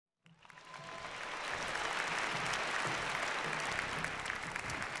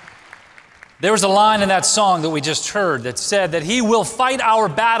There was a line in that song that we just heard that said that He will fight our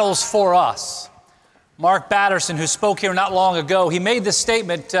battles for us. Mark Batterson, who spoke here not long ago, he made this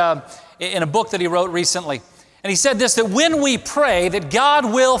statement in a book that he wrote recently. And he said this, that when we pray, that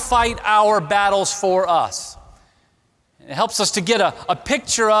God will fight our battles for us. It helps us to get a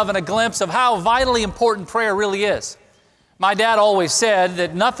picture of and a glimpse of how vitally important prayer really is. My dad always said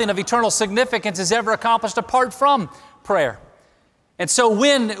that nothing of eternal significance is ever accomplished apart from prayer. And so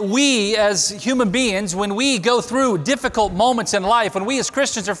when we as human beings, when we go through difficult moments in life, when we as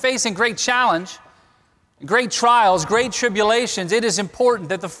Christians are facing great challenge, great trials, great tribulations, it is important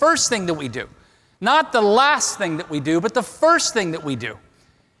that the first thing that we do, not the last thing that we do, but the first thing that we do,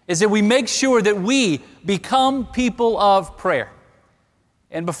 is that we make sure that we become people of prayer.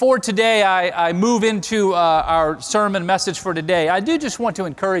 And before today I move into our sermon message for today, I do just want to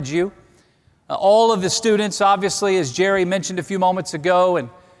encourage you, all of the students, obviously, as Jerry mentioned a few moments ago, and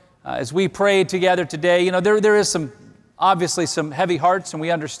as we prayed together today, you know, there is obviously some heavy hearts, and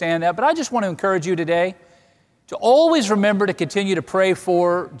we understand that, but I just want to encourage you today to always remember to continue to pray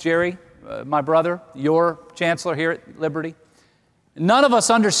for Jerry, my brother, your chancellor here at Liberty. None of us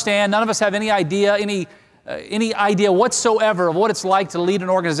understand, none of us have any idea whatsoever of what it's like to lead an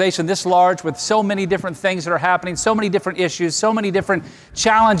organization this large with so many different things that are happening, so many different issues, so many different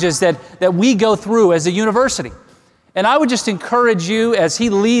challenges that we go through as a university. And I would just encourage you as he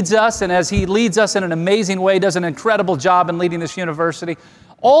leads us, and as he leads us in an amazing way, does an incredible job in leading this university,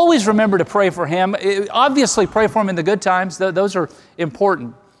 always remember to pray for him. Obviously pray for him in the good times, those are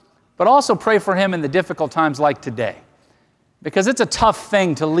important, but also pray for him in the difficult times like today. Because it's a tough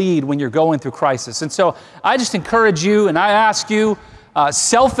thing to lead when you're going through crisis. And so I just encourage you, and I ask you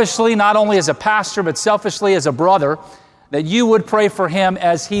selfishly, not only as a pastor, but selfishly as a brother, that you would pray for him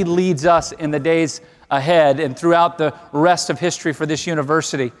as he leads us in the days ahead and throughout the rest of history for this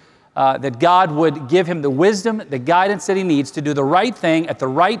university, that God would give him the wisdom, the guidance that he needs to do the right thing at the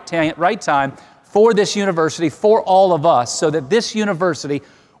right time for this university, for all of us, so that this university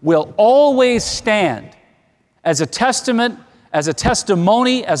will always stand as a testament, as a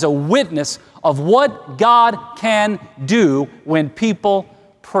testimony, as a witness of what God can do when people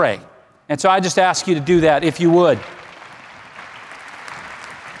pray. And so I just ask you to do that if you would.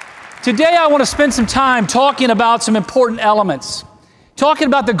 Today I want to spend some time talking about some important elements, talking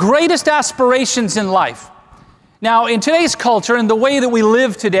about the greatest aspirations in life. Now, in today's culture and the way that we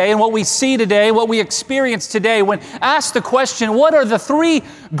live today and what we see today, what we experience today, when asked the question, what are the three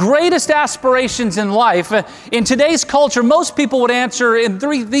greatest aspirations in life? In today's culture, most people would answer in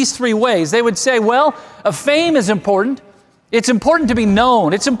these three ways. They would say, well, fame is important. It's important to be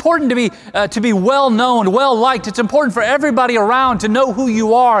known. It's important to be well known, well liked. It's important for everybody around to know who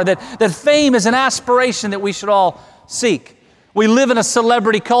you are, that fame is an aspiration that we should all seek. We live in a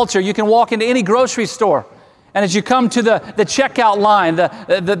celebrity culture. You can walk into any grocery store, and as you come to the checkout line,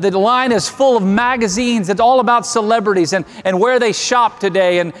 the line is full of magazines. It's all about celebrities and where they shop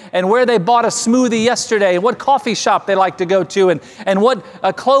today and where they bought a smoothie yesterday and what coffee shop they like to go to and what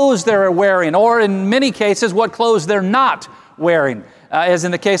clothes they're wearing, or in many cases, what clothes they're not wearing, as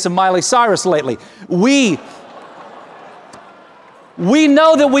in the case of Miley Cyrus lately. We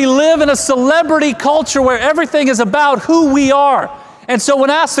know that we live in a celebrity culture where everything is about who we are. And so when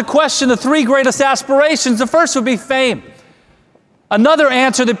asked the question, the three greatest aspirations, the first would be fame. Another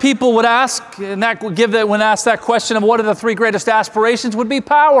answer that people would ask, and that would give that when asked that question of what are the three greatest aspirations, would be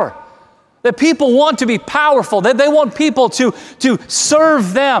power. That people want to be powerful, that they want people to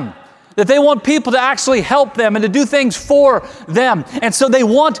serve them, that they want people to actually help them and to do things for them. And so they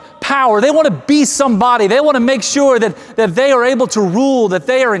want power. They want to be somebody. They want to make sure that they are able to rule, that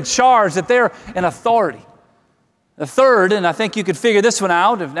they are in charge, that they're in authority. The third, and I think you could figure this one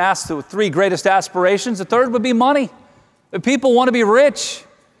out, if asked the three greatest aspirations, the third would be money. That people want to be rich.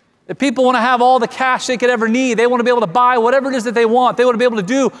 That people want to have all the cash they could ever need. They want to be able to buy whatever it is that they want. They want to be able to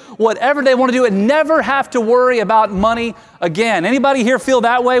do whatever they want to do and never have to worry about money again. Anybody here feel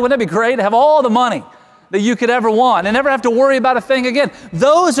that way? Wouldn't that be great to have all the money that you could ever want and never have to worry about a thing again?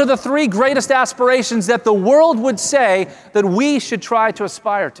 Those are the three greatest aspirations that the world would say that we should try to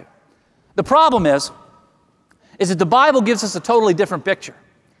aspire to. The problem is that the Bible gives us a totally different picture.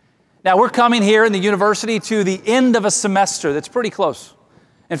 Now, we're coming here in the university to the end of a semester that's pretty close.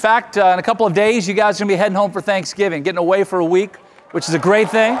 In fact, in a couple of days, you guys are going to be heading home for Thanksgiving, getting away for a week, which is a great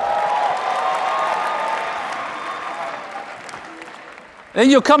thing.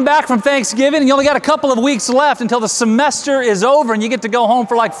 Then you'll come back from Thanksgiving, and you only got a couple of weeks left until the semester is over, and you get to go home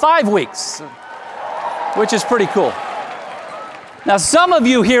for like 5 weeks, which is pretty cool. Now, some of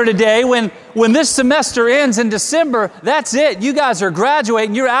you here today, when this semester ends in December, that's it. You guys are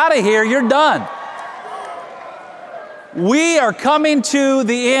graduating. You're out of here. You're done. We are coming to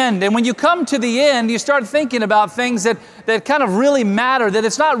the end. And when you come to the end, you start thinking about things that kind of really matter, that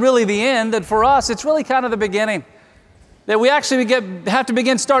it's not really the end, that for us, it's really kind of the beginning. That we actually have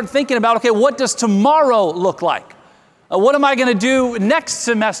to start thinking about, okay, what does tomorrow look like? What am I going to do next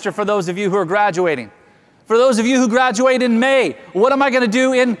semester for those of you who are graduating? For those of you who graduate in May, what am I going to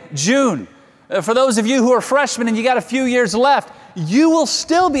do in June? For those of you who are freshmen and you got a few years left, you will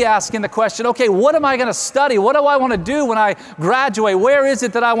still be asking the question, okay, what am I going to study? What do I want to do when I graduate? Where is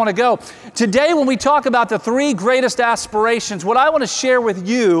it that I want to go? Today, when we talk about the three greatest aspirations, what I want to share with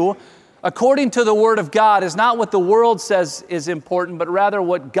you, according to the Word of God, is not what the world says is important, but rather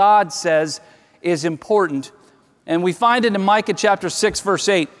what God says is important. And we find it in Micah chapter 6, verse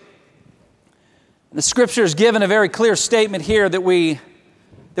 8. The Scripture is given a very clear statement here that we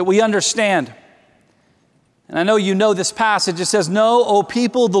understand. And I know you know this passage. It says, "Know, O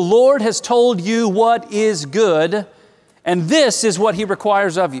people, the Lord has told you what is good, and this is what He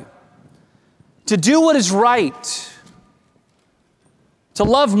requires of you. To do what is right, to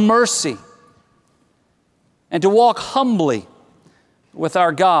love mercy, and to walk humbly with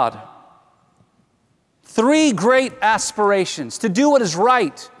our God." Three great aspirations. To do what is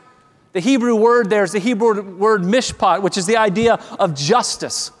right. The Hebrew word there is the Hebrew word mishpat, which is the idea of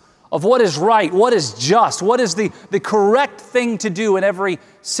justice, of what is right, what is just, what is the correct thing to do in every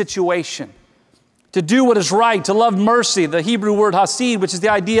situation. To do what is right, to love mercy, the Hebrew word hasid, which is the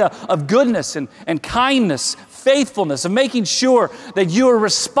idea of goodness and kindness, faithfulness, of making sure that you are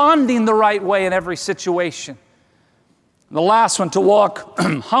responding the right way in every situation. And the last one, to walk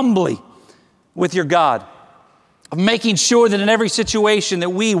humbly with your God, of making sure that in every situation that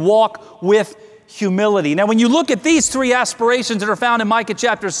we walk with humility. Now, when you look at these three aspirations that are found in Micah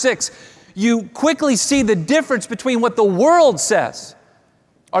chapter 6, you quickly see the difference between what the world says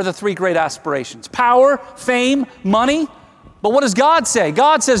are the three great aspirations: power, fame, money. But what does God say?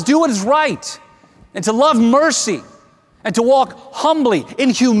 God says, do what is right, and to love mercy, and to walk humbly in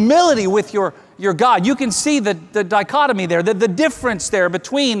humility with your God. You can see the dichotomy there, the difference there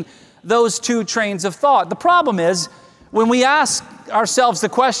between those two trains of thought. The problem is, when we ask ourselves the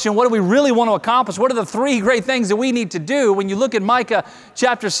question, what do we really want to accomplish? What are the three great things that we need to do? When you look at Micah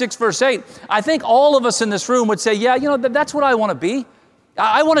chapter 6, verse 8, I think all of us in this room would say, yeah, you know, that's what I want to be.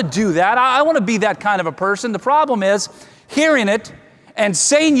 I want to do that. I want to be that kind of a person. The problem is hearing it and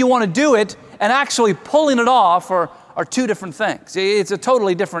saying you want to do it and actually pulling it off are two different things. It's a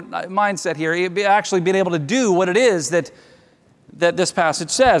totally different mindset here. Actually being able to do what it is that this passage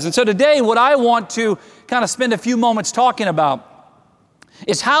says. And so today, what I want to kind of spend a few moments talking about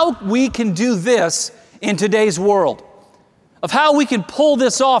is how we can do this in today's world, of how we can pull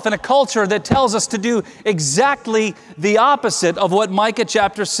this off in a culture that tells us to do exactly the opposite of what Micah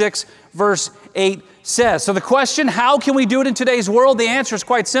chapter 6, verse 8 says. So the question, how can we do it in today's world? The answer is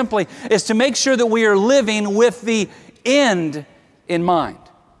quite simply, is to make sure that we are living with the end in mind.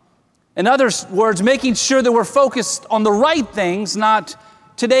 In other words, making sure that we're focused on the right things, not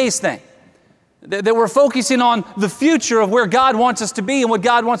today's thing. That we're focusing on the future of where God wants us to be and what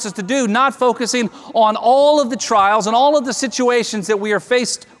God wants us to do, not focusing on all of the trials and all of the situations that we are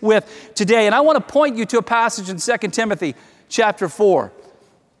faced with today. And I want to point you to a passage in 2 Timothy chapter 4.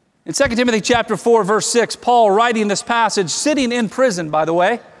 In 2 Timothy chapter 4, verse 6, Paul writing this passage, sitting in prison, by the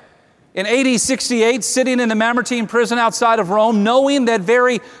way, in AD 68, sitting in the Mamertine prison outside of Rome, knowing that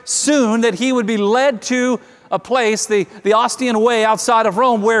very soon that he would be led to a place, the Ostian Way outside of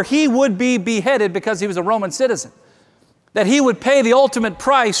Rome, where he would be beheaded because he was a Roman citizen. That he would pay the ultimate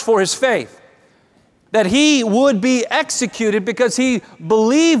price for his faith. That he would be executed because he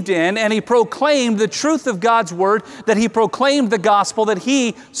believed in and he proclaimed the truth of God's word, that he proclaimed the gospel, that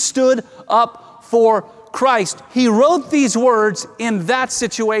he stood up for Christ. He wrote these words in that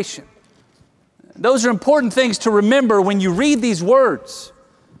situation. Those are important things to remember when you read these words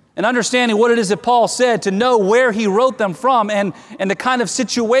and understanding what it is that Paul said, to know where he wrote them from and the kind of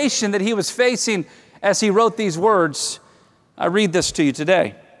situation that he was facing as he wrote these words. I read this to you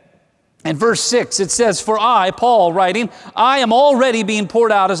today. In verse 6, it says, "For I, Paul writing, I am already being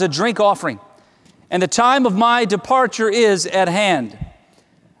poured out as a drink offering, and the time of my departure is at hand.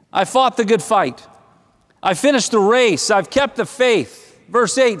 I fought the good fight. I finished the race. I've kept the faith."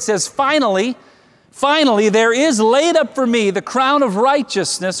 Verse 8 says, Finally, there is laid up for me the crown of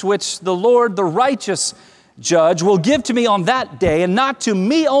righteousness, which the Lord, the righteous judge, will give to me on that day, and not to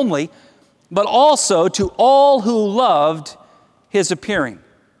me only, but also to all who loved His appearing.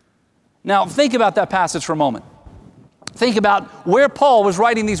 Now, think about that passage for a moment. Think about where Paul was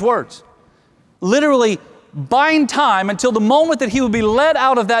writing these words. Literally, buying time until the moment that he would be led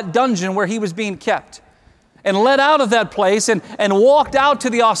out of that dungeon where he was being kept, and led out of that place and walked out to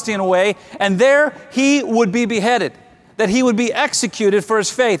the Ostian Way, and there he would be beheaded, that he would be executed for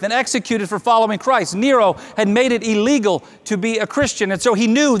his faith and executed for following Christ. Nero had made it illegal to be a Christian, and so he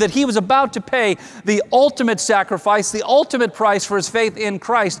knew that he was about to pay the ultimate sacrifice, the ultimate price for his faith in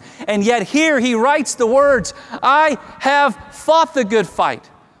Christ. And yet here he writes the words, I have fought the good fight.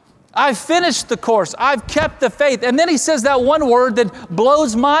 I've finished the course. I've kept the faith. And then he says that one word that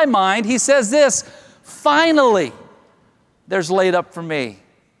blows my mind. He says this, finally, there's laid up for me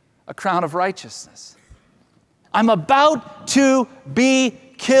a crown of righteousness. I'm about to be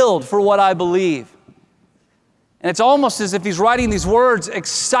killed for what I believe. And it's almost as if he's writing these words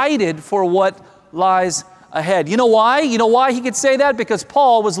excited for what lies ahead. You know why? You know why he could say that? Because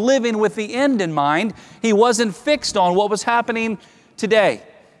Paul was living with the end in mind. He wasn't fixed on what was happening today.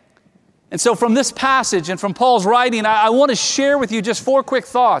 And so from this passage and from Paul's writing, I want to share with you just 4 quick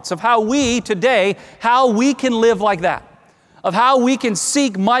thoughts of how we today, how we can live like that, of how we can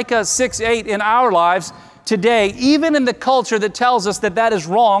seek Micah 6:8 in our lives today, even in the culture that tells us that that is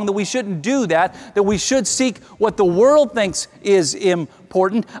wrong, that we shouldn't do that we should seek what the world thinks is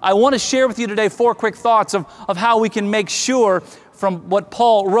important. I want to share with you today 4 quick thoughts of how we can make sure from what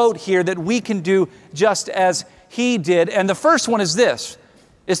Paul wrote here that we can do just as he did. And the first one is this,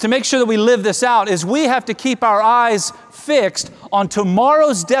 is to make sure that we live this out, is we have to keep our eyes fixed on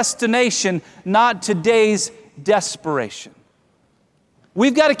tomorrow's destination, not today's desperation.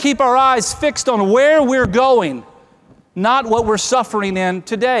 We've got to keep our eyes fixed on where we're going, not what we're suffering in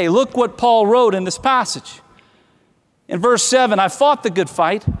today. Look what Paul wrote in this passage. In verse 7, I fought the good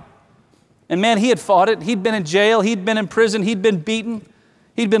fight. And man, he had fought it. He'd been in jail. He'd been in prison. He'd been beaten.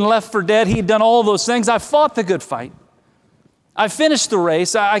 He'd been left for dead. He'd done all those things. I fought the good fight. I finished the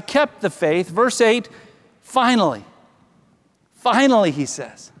race. I kept the faith. Verse 8, finally, he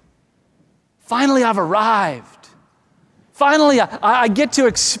says, finally I've arrived. Finally, I get to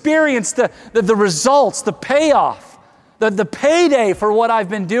experience the results, the payoff, the payday for what I've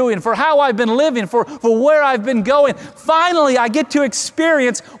been doing, for how I've been living, for where I've been going. Finally, I get to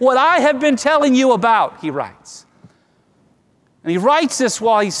experience what I have been telling you about, he writes. And he writes this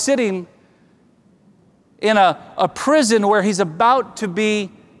while he's sitting in a prison where he's about to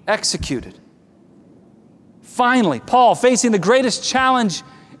be executed. Finally, Paul facing the greatest challenge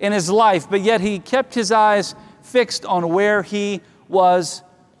in his life, but yet he kept his eyes fixed on where he was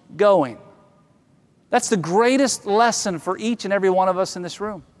going. That's the greatest lesson for each and every one of us in this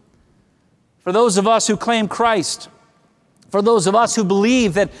room. For those of us who claim Christ, for those of us who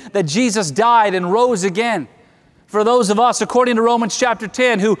believe that Jesus died and rose again, for those of us, according to Romans chapter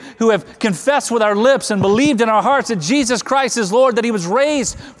 10, who have confessed with our lips and believed in our hearts that Jesus Christ is Lord, that He was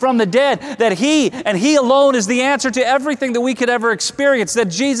raised from the dead, that He and He alone is the answer to everything that we could ever experience, that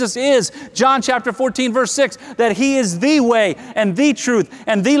Jesus is, John chapter 14, verse 6, that He is the way and the truth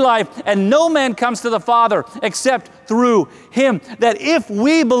and the life, and no man comes to the Father except through Him. That if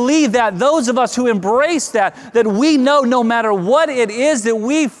we believe that, those of us who embrace that we know no matter what it is that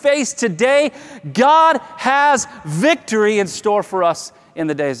we face today, God has victory in store for us in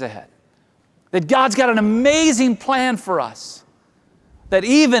the days ahead. That God's got an amazing plan for us. That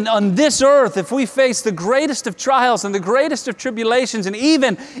even on this earth, if we face the greatest of trials and the greatest of tribulations, and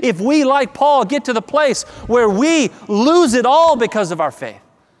even if we, like Paul, get to the place where we lose it all because of our faith,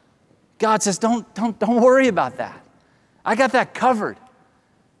 God says, don't worry about that. I got that covered.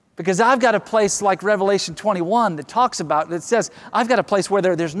 Because I've got a place like Revelation 21 that talks about, that says, I've got a place where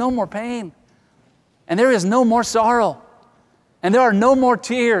there's no more pain, and there is no more sorrow, and there are no more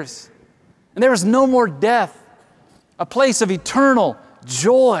tears, and there is no more death. A place of eternal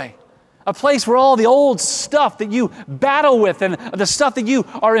joy. A place where all the old stuff that you battle with and the stuff that you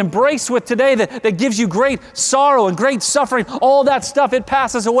are embraced with today that gives you great sorrow and great suffering, all that stuff, it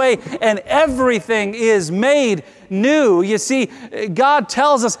passes away and everything is made new. You see, God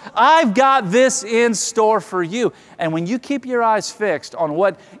tells us, I've got this in store for you. And when you keep your eyes fixed on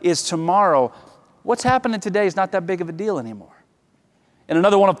what is tomorrow, what's happening today is not that big of a deal anymore. In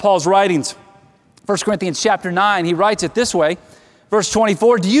another one of Paul's writings, 1 Corinthians chapter 9, he writes it this way, verse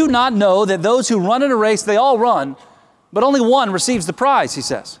 24, do you not know that those who run in a race, they all run, but only one receives the prize, he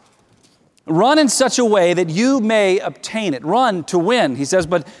says. Run in such a way that you may obtain it. Run to win, he says,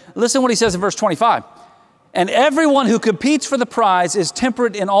 but listen what he says in verse 25. And everyone who competes for the prize is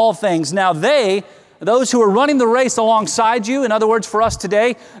temperate in all things. Now they those who are running the race alongside you, in other words, for us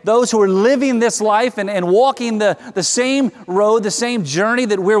today, those who are living this life and walking the same road, the same journey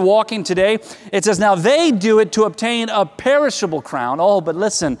that we're walking today, it says, now they do it to obtain a perishable crown. Oh, but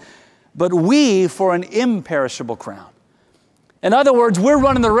listen, but we for an imperishable crown. In other words, we're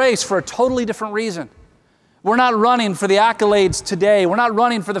running the race for a totally different reason. We're not running for the accolades today. We're not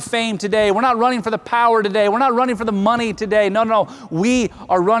running for the fame today. We're not running for the power today. We're not running for the money today. No. We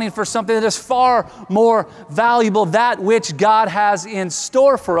are running for something that is far more valuable, that which God has in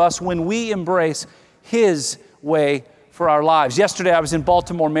store for us when we embrace His way for our lives. Yesterday, I was in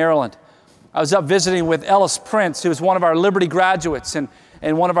Baltimore, Maryland. I was up visiting with Ellis Prince, who is one of our Liberty graduates and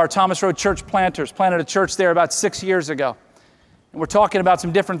one of our Thomas Road church planters, planted a church there about 6 years ago. And we're talking about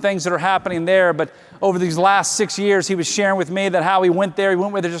some different things that are happening there, but over these last 6 years, he was sharing with me that how he went there. He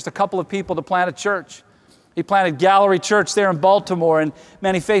went with just a couple of people to plant a church. He planted Gallery Church there in Baltimore, and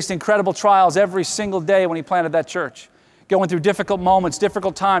man, he faced incredible trials every single day when he planted that church. Going through difficult moments,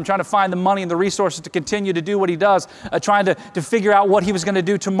 difficult time, trying to find the money and the resources to continue to do what he does, trying to figure out what he was going to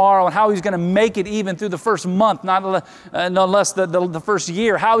do tomorrow and how he was going to make it even through the first month, no less the first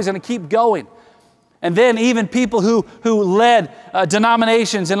year, how he's going to keep going. And then even people who led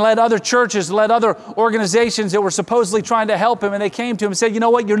denominations and led other churches, led other organizations that were supposedly trying to help him, and they came to him and said, you know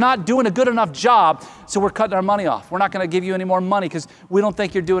what, you're not doing a good enough job, so we're cutting our money off. We're not going to give you any more money because we don't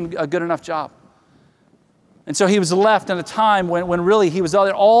think you're doing a good enough job. And so he was left in a time when really he was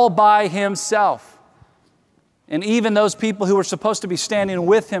all by himself. And even those people who were supposed to be standing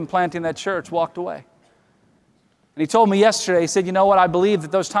with him planting that church walked away. And he told me yesterday, he said, you know what, I believe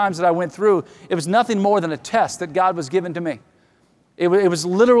that those times that I went through, it was nothing more than a test that God was giving to me. It was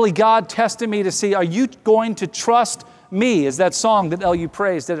literally God testing me to see, are you going to trust me? Is that song that LU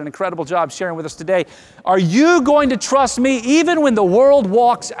Praise did an incredible job sharing with us today. Are you going to trust me even when the world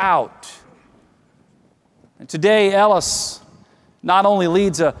walks out? And today, Ellis not only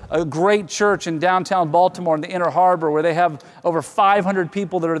leads a great church in downtown Baltimore in the Inner Harbor, where they have over 500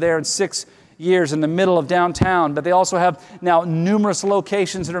 people that are there in 6 years in the middle of downtown, but they also have now numerous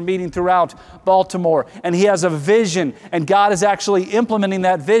locations that are meeting throughout Baltimore. And he has a vision, and God is actually implementing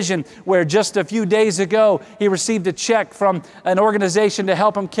that vision, where just a few days ago, he received a check from an organization to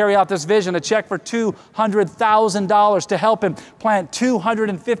help him carry out this vision, a check for $200,000 to help him plant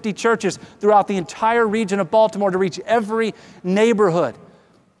 250 churches throughout the entire region of Baltimore to reach every neighborhood.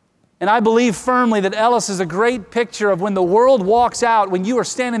 And I believe firmly that Ellis is a great picture of when the world walks out, when you are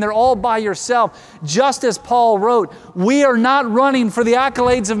standing there all by yourself, just as Paul wrote, we are not running for the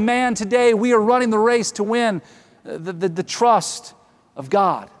accolades of man today. We are running the race to win the trust of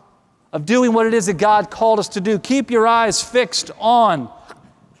God, of doing what it is that God called us to do. Keep your eyes fixed on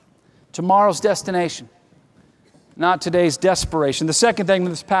tomorrow's destination, not today's desperation. The second thing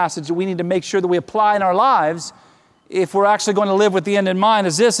in this passage that we need to make sure that we apply in our lives, if we're actually going to live with the end in mind,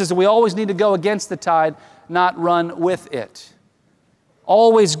 is that we always need to go against the tide, not run with it.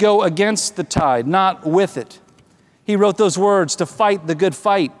 Always go against the tide, not with it. He wrote those words, to fight the good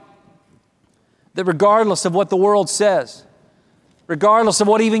fight. That regardless of what the world says, regardless of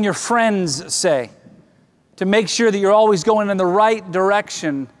what even your friends say, to make sure that you're always going in the right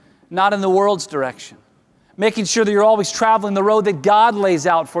direction, not in the world's direction. Making sure that you're always traveling the road that God lays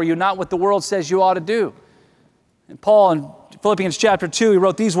out for you, not what the world says you ought to do. And Paul in Philippians chapter 2, he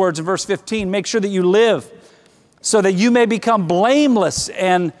wrote these words in verse 15, make sure that you live so that you may become blameless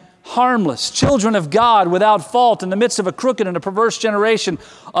and harmless, children of God without fault in the midst of a crooked and a perverse generation,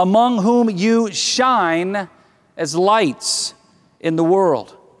 among whom you shine as lights in the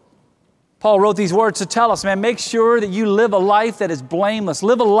world. Paul wrote these words to tell us, man, make sure that you live a life that is blameless.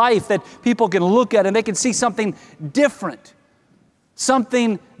 Live a life that people can look at and they can see something different.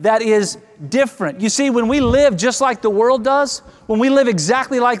 Something that is different. You see, when we live just like the world does, when we live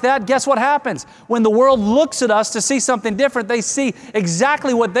exactly like that, guess what happens? When the world looks at us to see something different, they see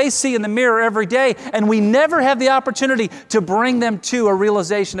exactly what they see in the mirror every day, and we never have the opportunity to bring them to a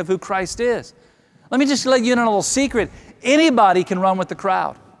realization of who Christ is. Let me just let you in on a little secret. Anybody can run with the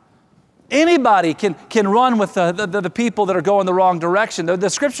crowd. Anybody can run with the people that are going the wrong direction. The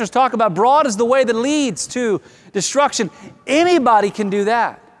Scriptures talk about broad is the way that leads to destruction. Anybody can do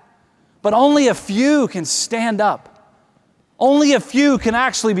that. But only a few can stand up. Only a few can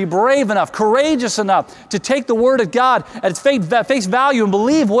actually be brave enough, courageous enough to take the Word of God at its face value and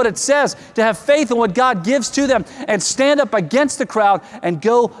believe what it says, to have faith in what God gives to them and stand up against the crowd and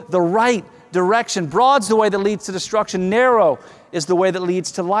go the right direction. Broad's the way that leads to destruction. Narrow is the way that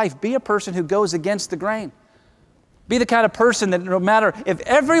leads to life. Be a person who goes against the grain. Be the kind of person that no matter if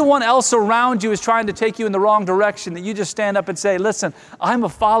everyone else around you is trying to take you in the wrong direction, that you just stand up and say, listen, I'm a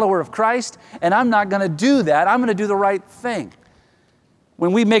follower of Christ, and I'm not going to do that. I'm going to do the right thing.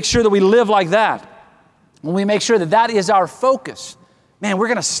 When we make sure that we live like that, when we make sure that that is our focus, man, we're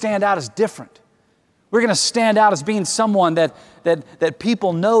going to stand out as different. We're going to stand out as being someone that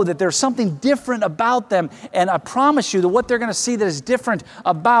people know that there's something different about them. And I promise you that what they're going to see that is different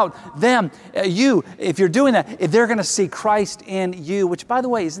about them, you, if you're doing that, if they're going to see Christ in you, which, by the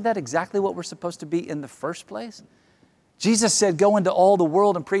way, isn't that exactly what we're supposed to be in the first place? Jesus said, go into all the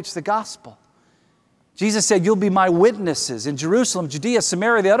world and preach the gospel. Jesus said, you'll be my witnesses in Jerusalem, Judea,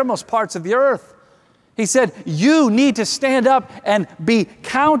 Samaria, the uttermost parts of the earth. He said, you need to stand up and be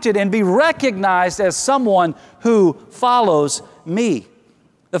counted and be recognized as someone who follows me.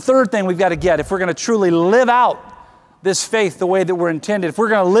 The third thing we've got to get, if we're going to truly live out this faith the way that we're intended, if we're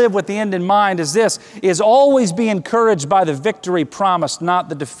going to live with the end in mind, is this, is always be encouraged by the victory promised, not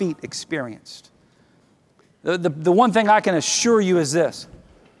the defeat experienced. The one thing I can assure you is this.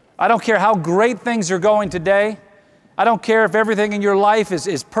 I don't care how great things are going today. I don't care if everything in your life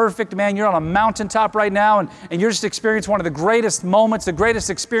is perfect, man. You're on a mountaintop right now and you're just experiencing one of the greatest moments, the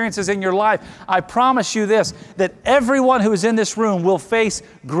greatest experiences in your life. I promise you this, that everyone who is in this room will face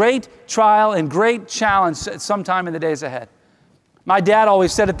great trial and great challenge sometime in the days ahead. My dad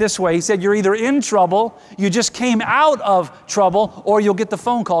always said it this way. He said, you're either in trouble, you just came out of trouble, or you'll get the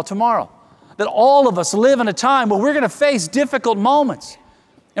phone call tomorrow. That all of us live in a time where we're going to face difficult moments.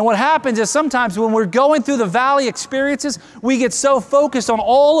 And what happens is sometimes when we're going through the valley experiences, we get so focused on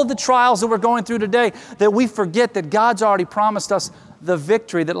all of the trials that we're going through today that we forget that God's already promised us the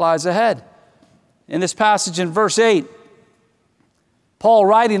victory that lies ahead. In this passage in verse 8, Paul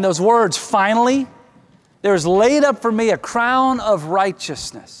writing those words, finally, there is laid up for me a crown of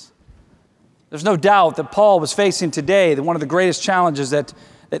righteousness. There's no doubt that Paul was facing today one of the greatest challenges that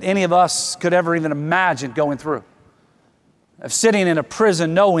any of us could ever even imagine going through. Of sitting in a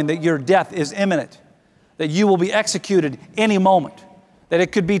prison knowing that your death is imminent, that you will be executed any moment, that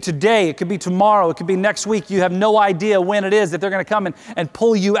it could be today, it could be tomorrow, it could be next week. You have no idea when it is that they're going to come and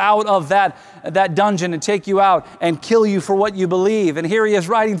pull you out of that dungeon and take you out and kill you for what you believe. And here he is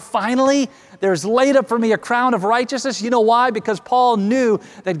writing, finally, there's laid up for me a crown of righteousness. You know why? Because Paul knew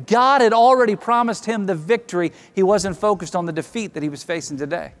that God had already promised him the victory. He wasn't focused on the defeat that he was facing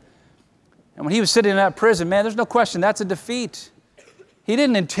today. And when he was sitting in that prison, man, there's no question, that's a defeat. He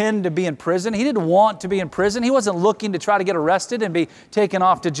didn't intend to be in prison. He didn't want to be in prison. He wasn't looking to try to get arrested and be taken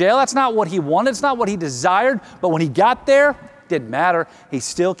off to jail. That's not what he wanted. It's not what he desired. But when he got there, it didn't matter. He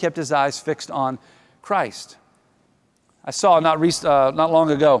still kept his eyes fixed on Christ. I saw not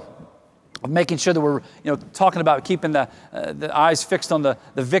long ago of making sure that we're talking about keeping the eyes fixed on the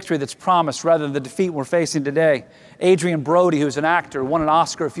victory that's promised rather than the defeat we're facing today. Adrian Brody, who's an actor, won an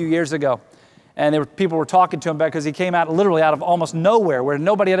Oscar a few years ago. And people were talking to him about because he came out literally out of almost nowhere where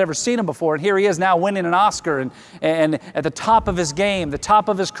nobody had ever seen him before. And here he is now winning an Oscar and at the top of his game, the top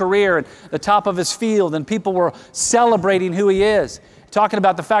of his career, and the top of his field. And people were celebrating who he is. Talking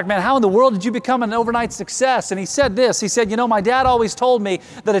about the fact, man, how in the world did you become an overnight success? And he said this, he said, my dad always told me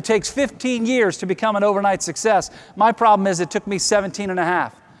that it takes 15 years to become an overnight success. My problem is it took me 17 and a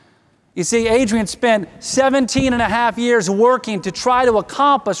half. You see, Adrian spent 17 and a half years working to try to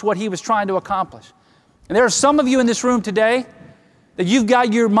accomplish what he was trying to accomplish. And there are some of you in this room today that you've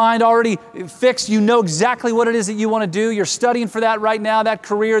got your mind already fixed. You know exactly what it is that you want to do. You're studying for that right now, that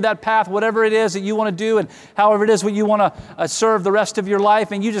career, that path, whatever it is that you want to do, and however it is what you want to serve the rest of your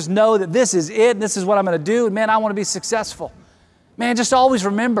life. And you just know that this is it, and this is what I'm going to do. And man, I want to be successful. Man, just always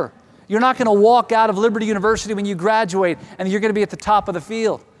remember, you're not going to walk out of Liberty University when you graduate and you're going to be at the top of the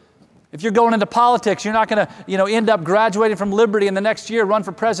field. If you're going into politics, you're not going to, end up graduating from Liberty and the next year run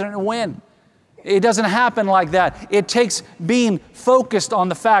for president and win. It doesn't happen like that. It takes being focused on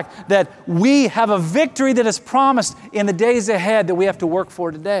the fact that we have a victory that is promised in the days ahead that we have to work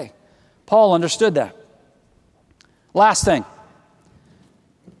for today. Paul understood that. Last thing,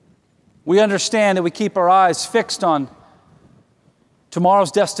 we understand that we keep our eyes fixed on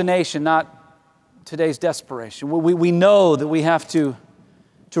tomorrow's destination, not today's desperation. We know that we have to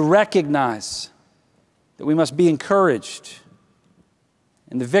recognize that we must be encouraged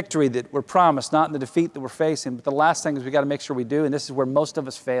in the victory that we're promised, not in the defeat that we're facing. But the last thing is we've got to make sure we do, and this is where most of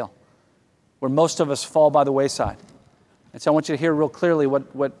us fail, where most of us fall by the wayside. And so I want you to hear real clearly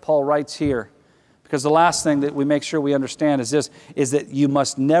what Paul writes here, because the last thing that we make sure we understand is this, is that you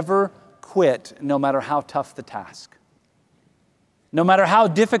must never quit no matter how tough the task. No matter how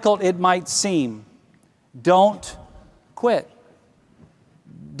difficult it might seem, don't quit.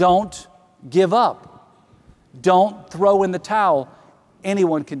 Don't give up. Don't throw in the towel.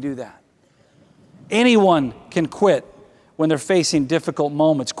 Anyone can do that. Anyone can quit when they're facing difficult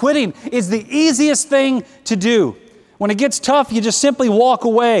moments. Quitting is the easiest thing to do. When it gets tough, you just simply walk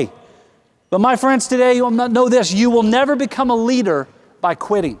away. But my friends, today, you will know this: you will never become a leader by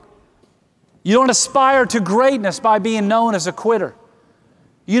quitting. You don't aspire to greatness by being known as a quitter.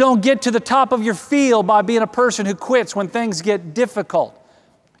 You don't get to the top of your field by being a person who quits when things get difficult.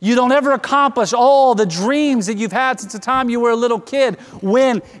 You don't ever accomplish all the dreams that you've had since the time you were a little kid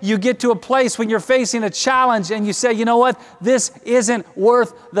when you get to a place when you're facing a challenge and you say, you know what, this isn't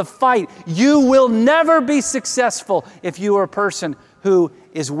worth the fight. You will never be successful if you are a person who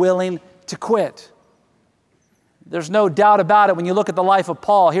is willing to quit. There's no doubt about it. When you look at the life of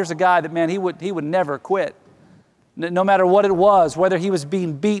Paul, here's a guy that, man, he would never quit. No matter what it was, whether he was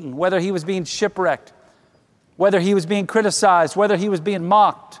being beaten, whether he was being shipwrecked, whether he was being criticized, whether he was being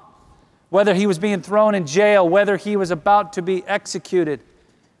mocked, whether he was being thrown in jail, whether he was about to be executed.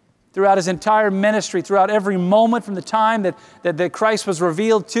 Throughout his entire ministry, throughout every moment from the time that Christ was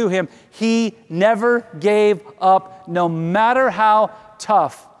revealed to him, he never gave up, no matter how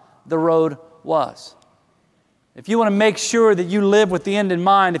tough the road was. If you want to make sure that you live with the end in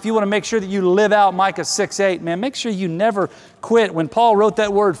mind, if you want to make sure that you live out Micah 6:8, man, make sure you never quit. When Paul wrote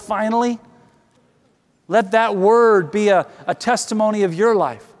that word, finally, let that word be a testimony of your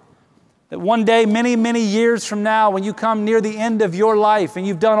life. That one day, many, many years from now, when you come near the end of your life and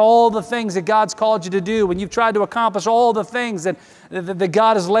you've done all the things that God's called you to do, when you've tried to accomplish all the things that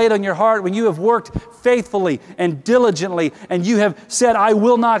God has laid on your heart, when you have worked faithfully and diligently and you have said, I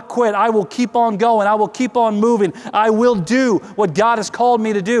will not quit, I will keep on going, I will keep on moving, I will do what God has called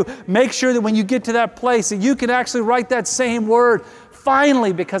me to do. Make sure that when you get to that place that you can actually write that same word,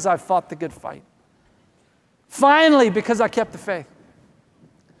 finally, because I fought the good fight. Finally, because I kept the faith.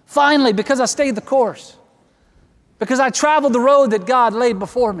 Finally, because I stayed the course. Because I traveled the road that God laid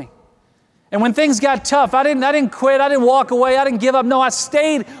before me. And when things got tough, I didn't quit, I didn't walk away, I didn't give up. No, I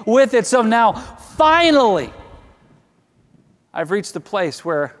stayed with it. So now, finally, I've reached the place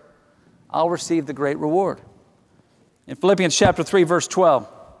where I'll receive the great reward. In Philippians chapter 3, verse 12,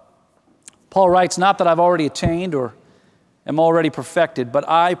 Paul writes, not that I've already attained or am already perfected, but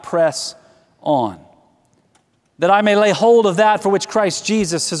I press on, that I may lay hold of that for which Christ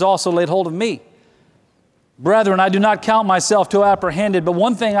Jesus has also laid hold of me. Brethren, I do not count myself to have apprehended, but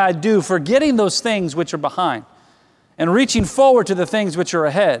one thing I do, forgetting those things which are behind, and reaching forward to the things which are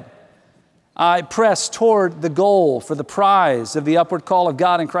ahead, I press toward the goal for the prize of the upward call of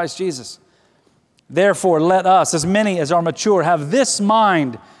God in Christ Jesus. Therefore, let us, as many as are mature, have this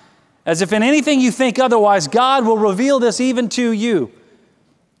mind, as if in anything you think otherwise, God will reveal this even to you.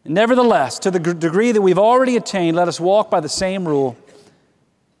 Nevertheless, to the degree that we've already attained, let us walk by the same rule.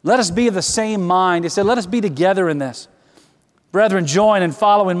 Let us be of the same mind. He said, let us be together in this. Brethren, join and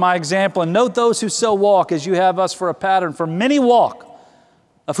follow in my example, and note those who so walk as you have us for a pattern. For many walk,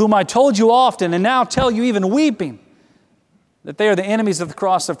 of whom I told you often, and now tell you even weeping, that they are the enemies of the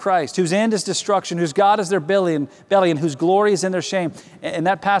cross of Christ, whose end is destruction, whose God is their belly, and whose glory is in their shame. And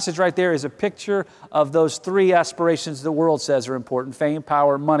that passage right there is a picture of those three aspirations the world says are important: fame,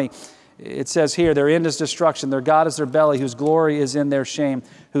 power, money. It says here, their end is destruction, their God is their belly, whose glory is in their shame,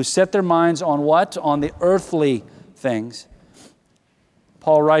 who set their minds on what? On the earthly things.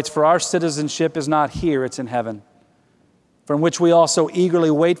 Paul writes, for our citizenship is not here, it's in heaven, from which we also eagerly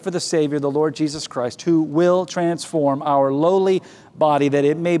wait for the Savior, the Lord Jesus Christ, who will transform our lowly body that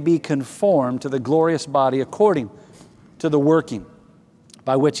it may be conformed to the glorious body according to the working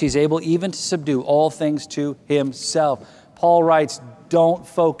by which He's able even to subdue all things to Himself. Paul writes, don't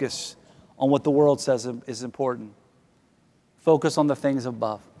focus on what the world says is important. Focus on the things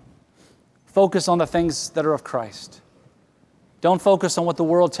above. Focus on the things that are of Christ. Don't focus on what the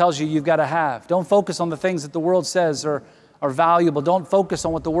world tells you you've got to have. Don't focus on the things that the world says are valuable. Don't focus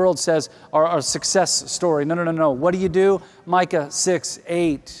on what the world says are a success story. No. What do? Micah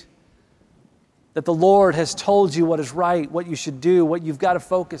 6:8. That the Lord has told you what is right, what you should do, what you've got to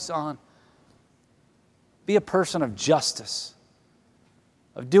focus on. Be a person of justice,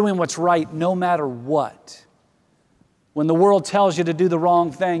 of doing what's right no matter what. When the world tells you to do the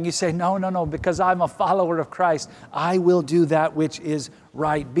wrong thing, you say, no, because I'm a follower of Christ, I will do that which is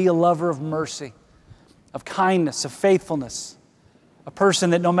right. Be a lover of mercy, of kindness, of faithfulness. A person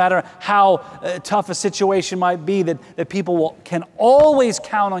that no matter how tough a situation might be, that people can always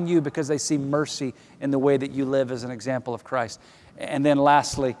count on you because they see mercy in the way that you live as an example of Christ. And then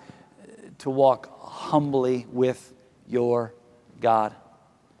lastly, to walk humbly with your God.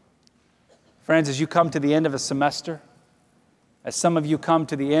 Friends, as you come to the end of a semester, as some of you come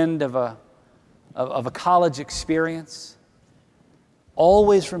to the end of a of a college experience,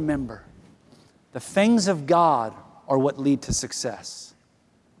 always remember the things of God are what lead to success.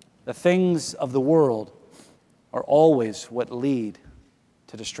 The things of the world are always what lead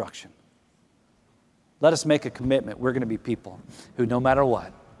to destruction. Let us make a commitment. We're going to be people who, no matter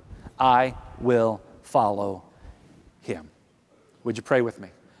what, I will follow Him. Would you pray with me?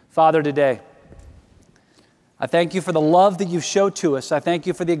 Father, today, I thank you for the love that you've showed to us. I thank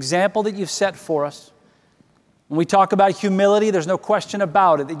you for the example that you've set for us. When we talk about humility, there's no question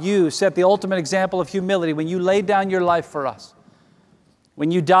about it, that you set the ultimate example of humility when you laid down your life for us. When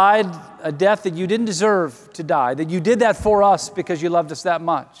you died a death that you didn't deserve to die, that you did that for us because you loved us that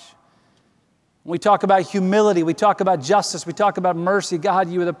much. When we talk about humility, we talk about justice, we talk about mercy. God,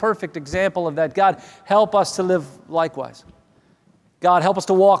 you are the perfect example of that. God, help us to live likewise. God, help us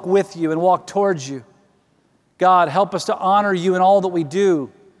to walk with you and walk towards you. God, help us to honor you in all that we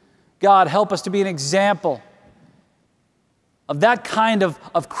do. God, help us to be an example of that kind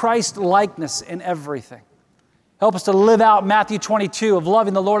of Christ-likeness in everything. Help us to live out Matthew 22 of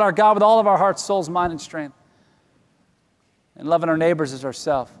loving the Lord our God with all of our hearts, souls, mind, and strength. And loving our neighbors as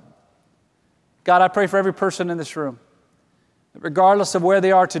ourselves. God, I pray for every person in this room, that regardless of where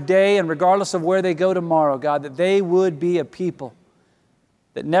they are today and regardless of where they go tomorrow, God, that they would be a people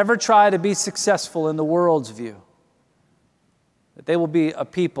that never try to be successful in the world's view. That they will be a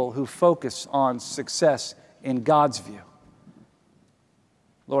people who focus on success in God's view.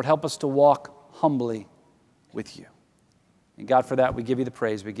 Lord, help us to walk humbly with you. And God, for that, we give you the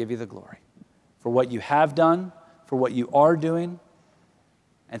praise, we give you the glory. For what you have done, for what you are doing,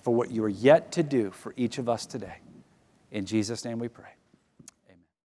 and for what you are yet to do for each of us today. In Jesus' name we pray.